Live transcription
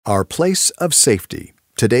Our Place of Safety.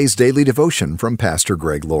 Today's daily devotion from Pastor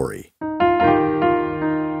Greg Laurie.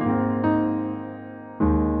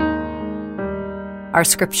 Our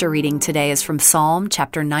scripture reading today is from Psalm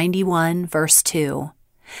chapter 91, verse 2.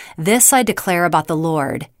 This I declare about the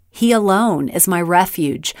Lord. He alone is my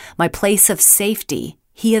refuge, my place of safety.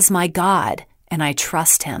 He is my God, and I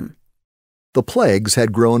trust him. The plagues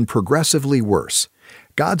had grown progressively worse.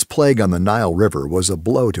 God's plague on the Nile River was a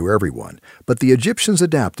blow to everyone, but the Egyptians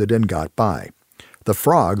adapted and got by. The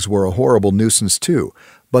frogs were a horrible nuisance too,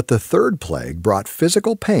 but the third plague brought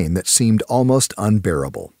physical pain that seemed almost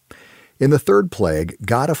unbearable. In the third plague,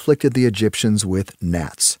 God afflicted the Egyptians with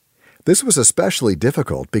gnats. This was especially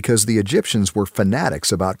difficult because the Egyptians were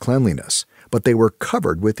fanatics about cleanliness, but they were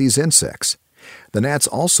covered with these insects. The gnats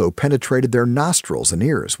also penetrated their nostrils and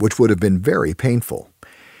ears, which would have been very painful.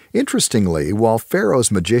 Interestingly, while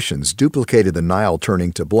Pharaoh's magicians duplicated the Nile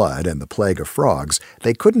turning to blood and the plague of frogs,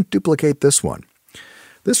 they couldn't duplicate this one.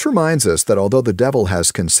 This reminds us that although the devil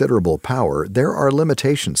has considerable power, there are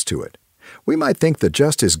limitations to it. We might think that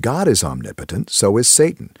just as God is omnipotent, so is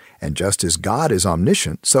Satan, and just as God is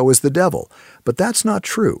omniscient, so is the devil. But that's not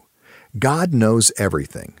true. God knows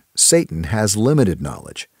everything. Satan has limited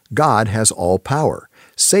knowledge. God has all power.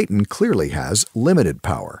 Satan clearly has limited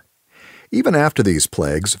power. Even after these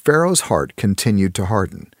plagues, Pharaoh's heart continued to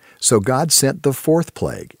harden. So God sent the fourth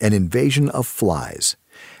plague, an invasion of flies.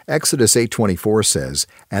 Exodus 8:24 says,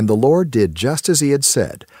 "And the Lord did just as he had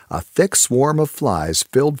said. A thick swarm of flies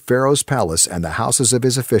filled Pharaoh's palace and the houses of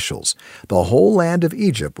his officials. The whole land of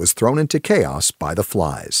Egypt was thrown into chaos by the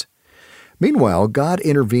flies." Meanwhile, God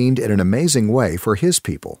intervened in an amazing way for his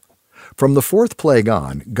people. From the fourth plague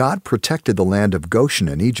on, God protected the land of Goshen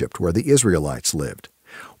in Egypt, where the Israelites lived.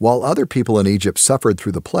 While other people in Egypt suffered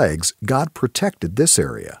through the plagues, God protected this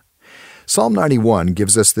area. Psalm 91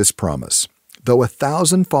 gives us this promise. Though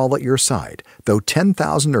 1,000 fall at your side, though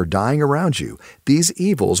 10,000 are dying around you, these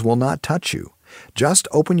evils will not touch you. Just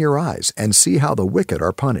open your eyes and see how the wicked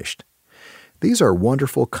are punished. These are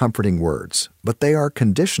wonderful, comforting words, but they are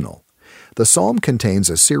conditional. The psalm contains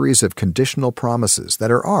a series of conditional promises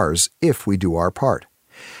that are ours if we do our part.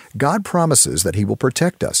 God promises that he will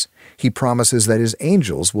protect us. He promises that his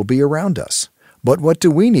angels will be around us. But what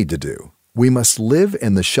do we need to do? We must live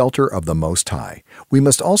in the shelter of the Most High. We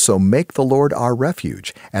must also make the Lord our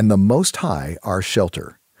refuge and the Most High our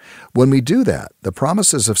shelter. When we do that, the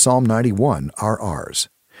promises of Psalm 91 are ours.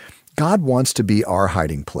 God wants to be our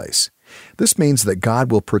hiding place. This means that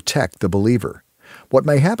God will protect the believer. What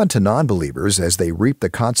may happen to non-believers as they reap the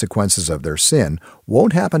consequences of their sin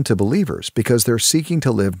won't happen to believers because they're seeking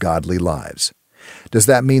to live godly lives. Does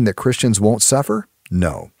that mean that Christians won't suffer?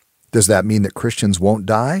 No. Does that mean that Christians won't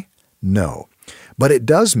die? No. But it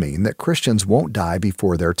does mean that Christians won't die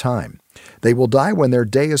before their time. They will die when their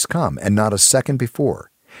day has come and not a second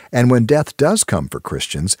before. And when death does come for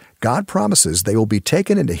Christians, God promises they will be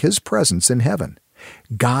taken into his presence in heaven.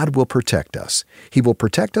 God will protect us. He will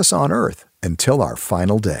protect us on earth until our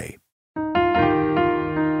final day.